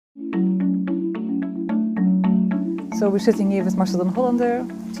So we're sitting here with Marcel and Hollander,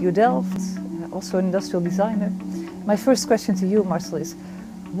 TU Delft, also an industrial designer. My first question to you, Marcel, is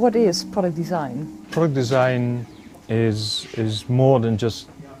what is product design? Product design is more than just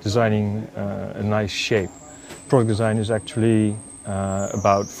designing a nice shape. Product design is actually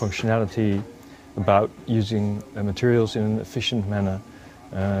about functionality, about using materials in an efficient manner,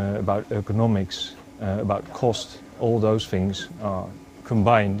 about economics, about cost. All those things are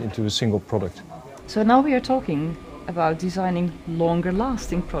combined into a single product. So now we are talking about designing longer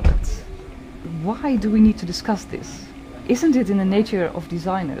lasting products. Why do we need to discuss this? Isn't it in the nature of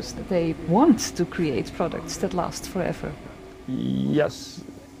designers that they want to create products that last forever? Yes,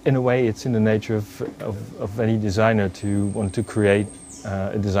 in a way it's in the nature of any designer to want to create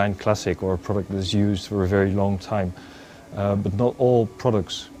a design classic or a product that is used for a very long time. But not all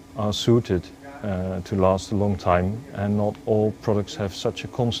products are suited to last a long time, and not all products have such a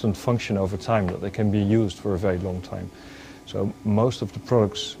constant function over time that they can be used for a very long time. So most of the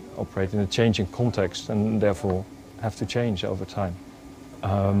products operate in a changing context and therefore have to change over time.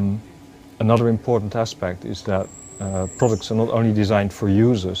 Another important aspect is that products are not only designed for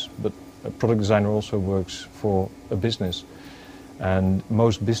users, but a product designer also works for a business. And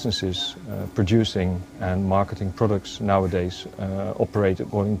most businesses producing and marketing products nowadays operate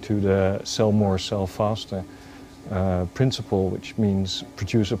according to the sell more, sell faster principle, which means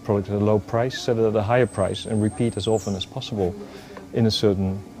produce a product at a low price, sell it at a higher price, and repeat as often as possible in a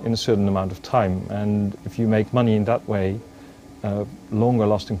certain amount of time. And if you make money in that way, longer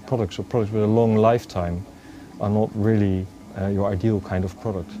lasting products or products with a long lifetime are not really your ideal kind of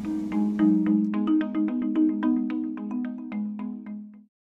product.